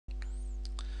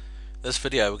This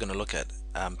video we're going to look at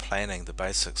planning, the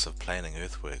basics of planning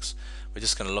earthworks. We're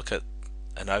just going to look at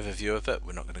an overview of it.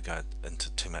 We're not going to go into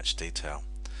too much detail.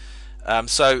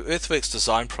 So earthworks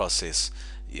design process,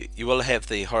 you will have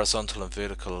the horizontal and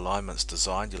vertical alignments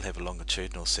designed. You'll have a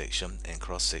longitudinal section and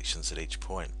cross sections at each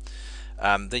point.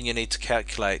 Then you need to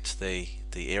calculate the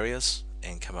areas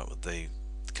and come up with the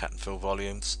cut and fill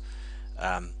volumes.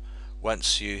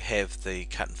 Once you have the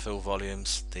cut and fill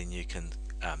volumes, then you can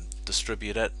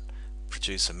distribute it,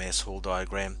 produce a mass haul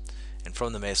diagram, and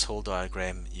from the mass haul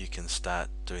diagram you can start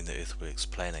doing the earthworks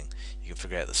planning. You can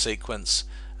figure out the sequence,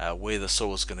 where the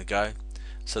soil is going to go.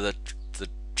 So the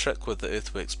trick with the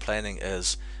earthworks planning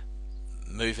is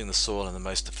moving the soil in the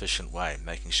most efficient way,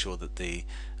 making sure that the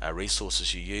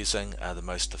resources you're using are the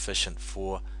most efficient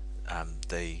for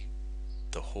the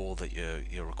haul that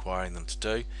you're requiring them to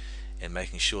do, and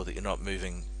making sure that you're not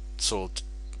moving soil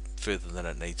further than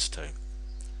it needs to.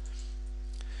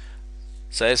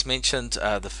 So as mentioned,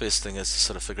 the first thing is to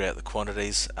sort of figure out the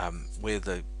quantities, where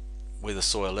the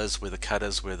soil is, where the cut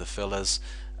is, where the fill is,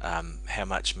 how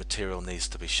much material needs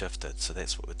to be shifted. So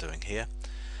that's what we're doing here.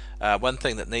 One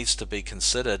thing that needs to be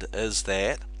considered is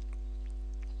that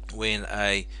when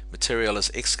a material is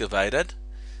excavated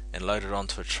and loaded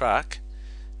onto a truck,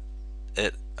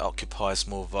 it occupies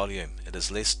more volume. It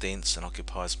is less dense and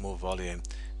occupies more volume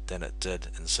than it did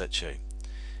in situ.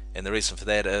 And the reason for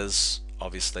that is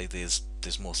obviously there's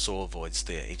more soil voids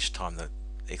there. Each time the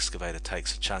excavator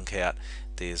takes a chunk out,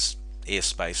 there's air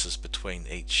spaces between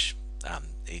each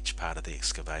part of the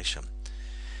excavation.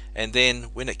 And then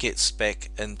when it gets back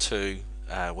into,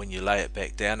 when you lay it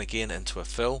back down again into a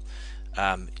fill,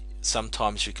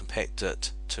 sometimes you compact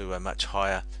it to a much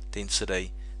higher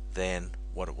density than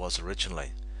what it was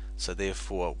originally. So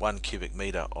therefore 1 cubic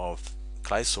meter of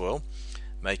clay soil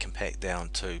may compact down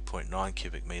to 0.9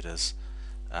 cubic meters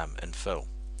in fill.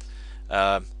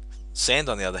 Sand,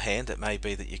 on the other hand, it may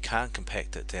be that you can't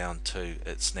compact it down to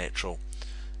its natural,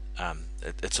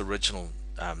 its original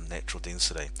natural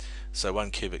density. So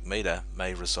 1 cubic meter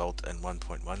may result in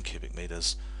 1.1 cubic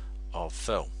meters of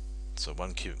fill. So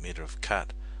 1 cubic meter of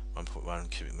cut, 1.1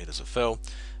 cubic meters of fill,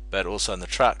 but also in the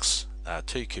trucks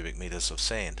 2 cubic meters of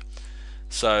sand.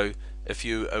 So if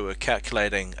you were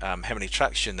calculating how many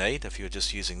trucks you need, if you were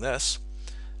just using this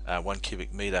 1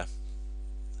 cubic meter,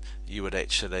 you would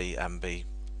actually be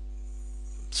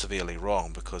severely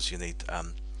wrong, because you need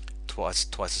twice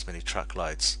as many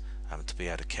truckloads to be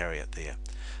able to carry it there.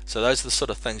 So those are the sort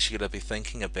of things you're going to be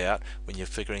thinking about when you're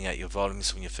figuring out your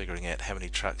volumes, when you're figuring out how many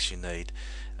trucks you need,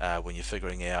 when you're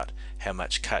figuring out how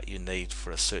much cut you need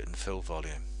for a certain fill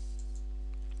volume.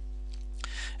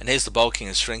 And here's the bulking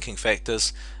and shrinking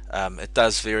factors. It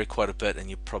does vary quite a bit, and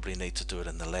you probably need to do it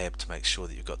in the lab to make sure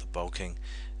that you've got the bulking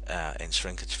and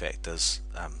shrinkage factors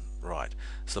right.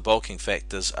 So the bulking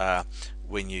factors are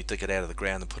when you dig it out of the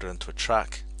ground and put it into a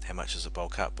truck, how much does it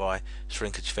bulk up by.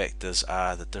 Shrinkage factors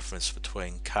are the difference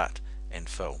between cut and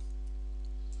fill.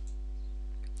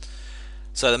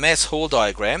 So the mass haul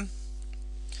diagram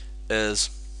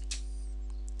is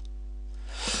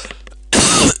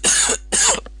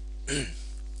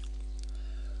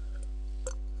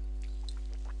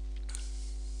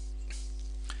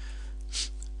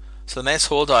so the mass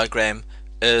haul diagram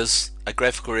is a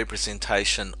graphical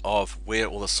representation of where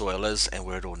all the soil is and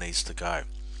where it all needs to go.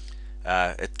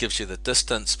 It gives you the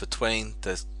distance between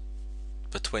the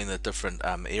different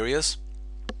areas,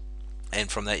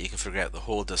 and from that you can figure out the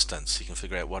haul distance. You can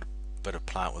figure out what bit of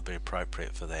plant would be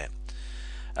appropriate for that.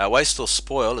 Waste or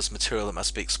spoil is material that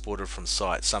must be exported from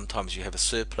site. Sometimes you have a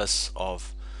surplus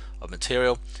of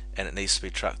material and it needs to be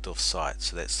trucked off site,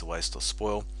 so that's the waste or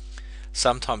spoil.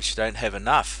 Sometimes you don't have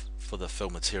enough for the fill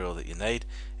material that you need,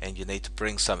 and you need to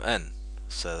bring some in,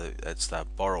 so it's the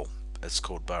borrow. It's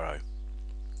called borrow.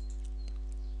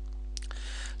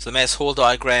 So the mass haul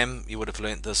diagram, you would have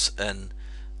learnt this in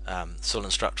soil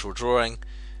and structural drawing.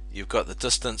 You've got the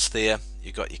distance there,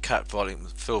 you've got your cut volume,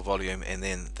 fill volume, and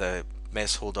then the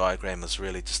mass haul diagram is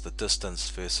really just the distance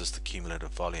versus the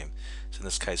cumulative volume. So in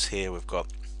this case here we've got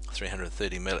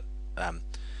 330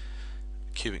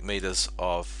 cubic meters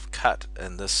of cut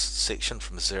in this section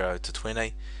from 0 to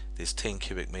 20. There's 10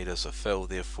 cubic meters of fill,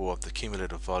 therefore the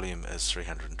cumulative volume is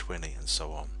 320, and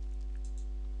so on.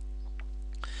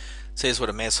 So here's what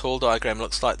a mass haul diagram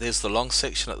looks like. There's the long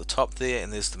section at the top there,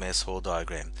 and there's the mass haul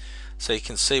diagram. So you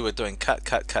can see we're doing cut,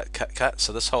 cut, cut, cut, cut.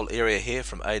 So this whole area here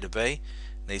from A to B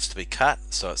needs to be cut,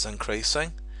 so it's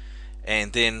increasing,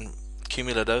 and then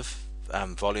cumulative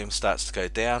volume starts to go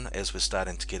down as we're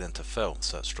starting to get into fill,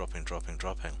 so it's dropping, dropping,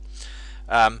 dropping.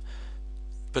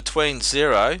 Between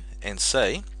 0 and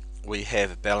C we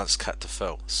have a balanced cut to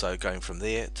fill. So going from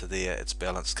there to there, it's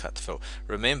balanced cut to fill.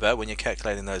 Remember, when you're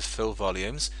calculating those fill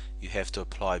volumes, you have to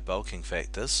apply bulking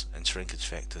factors and shrinkage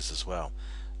factors as well.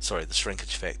 Sorry, the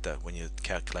shrinkage factor when you're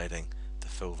calculating the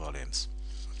fill volumes.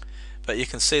 But you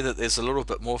can see that there's a little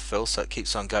bit more fill, so it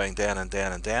keeps on going down and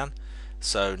down and down.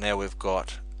 So now we've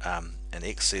got an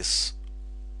excess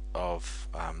of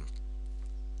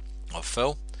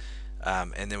fill,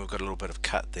 and then we've got a little bit of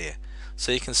cut there.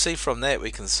 So you can see from that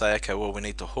we can say, okay, well, we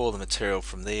need to haul the material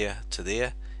from there to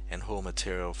there and haul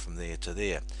material from there to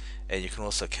there. And you can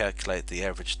also calculate the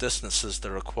average distances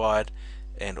that are required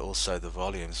and also the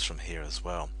volumes from here as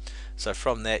well. So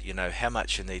from that, you know how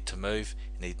much you need to move,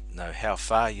 you need to know how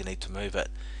far you need to move it,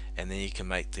 and then you can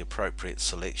make the appropriate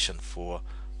selection for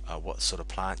what sort of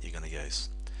plant you're going to use.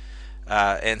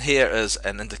 And here is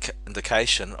an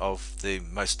indication of the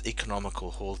most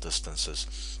economical haul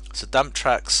distances. So dump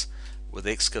trucks with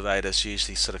excavators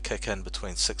usually sort of kick in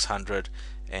between 600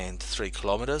 and 3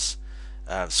 kilometers.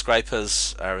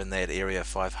 Scrapers are in that area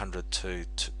 500 to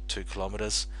 2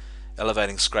 kilometers.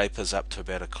 Elevating scrapers up to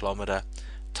about 1 kilometer.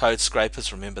 Towed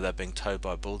scrapers, remember they're being towed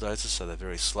by bulldozers, so they're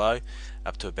very slow,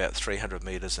 up to about 300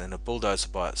 meters, and a bulldozer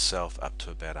by itself up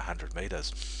to about 100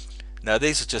 meters. Now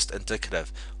these are just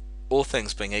indicative. All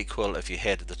things being equal, if you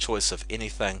had the choice of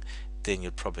anything, then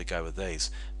you'd probably go with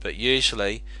these. But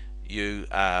usually you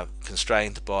are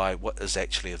constrained by what is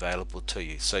actually available to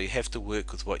you. So you have to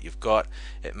work with what you've got.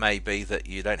 It may be that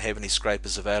you don't have any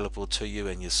scrapers available to you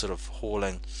and you're sort of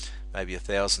hauling maybe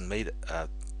 1,000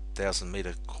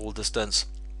 meter haul distance,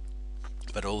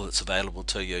 but all that's available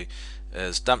to you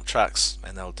is dump trucks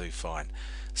and they'll do fine.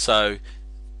 So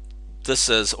this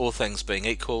is all things being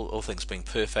equal, all things being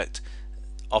perfect.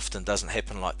 Often doesn't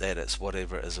happen like that. It's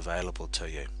whatever is available to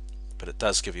you, but it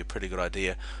does give you a pretty good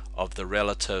idea of the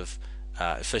relative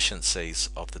efficiencies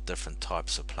of the different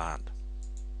types of plant.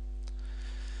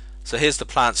 So here's the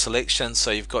plant selection.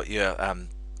 So you've got your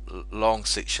long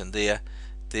section there,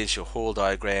 there's your haul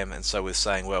diagram, and so we're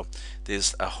saying, well,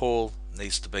 there's a haul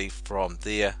needs to be from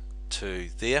there to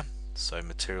there, so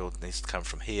material needs to come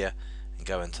from here and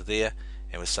go into there,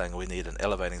 and we're saying we need an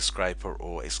elevating scraper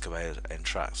or excavator and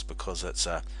trucks because it's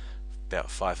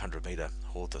about 500 meter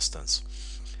haul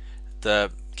distance.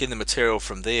 Getting the material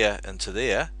from there into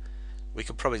there, we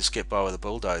could probably just get by with a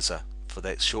bulldozer for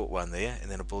that short one there, and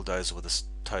then a bulldozer with a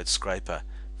towed scraper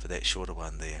for that shorter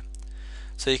one there.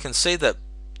 So you can see that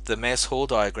the mass haul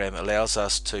diagram allows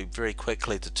us to very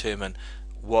quickly determine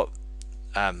what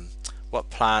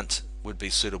plant would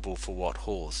be suitable for what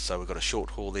hauls. So we've got a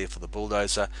short haul there for the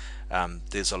bulldozer.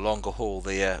 There's a longer haul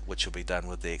there which will be done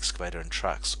with the excavator and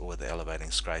trucks or with the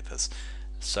elevating scrapers.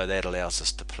 So that allows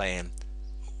us to plan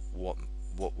what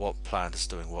plant is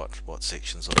doing what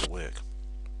sections of the work.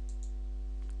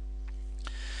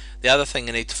 The other thing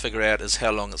you need to figure out is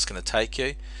how long it's going to take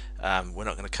you. We're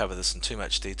not going to cover this in too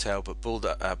much detail, but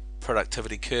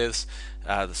productivity curves.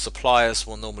 The suppliers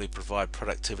will normally provide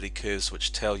productivity curves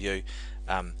which tell you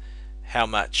how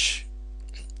much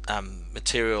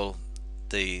material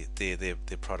their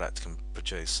product can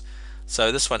produce.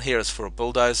 So this one here is for a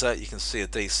bulldozer. You can see a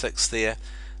D6 there.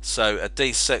 So a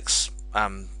D6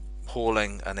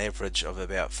 hauling an average of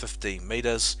about 50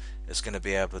 meters is going to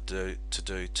be able to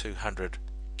do 200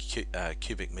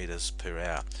 cubic meters per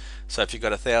hour. So if you've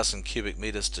got 1,000 cubic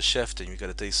meters to shift and you've got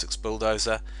a D6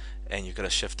 bulldozer and you've got to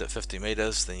shift at 50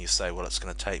 meters, then you say, well, it's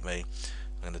going to take me,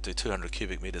 I'm going to do 200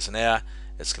 cubic meters an hour,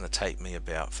 it's going to take me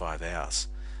about 5 hours.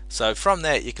 So from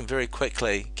that you can very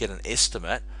quickly get an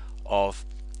estimate of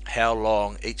how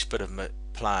long each bit of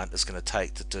plant is going to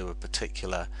take to do a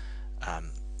particular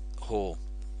haul,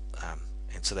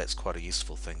 and so that's quite a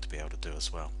useful thing to be able to do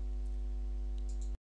as well.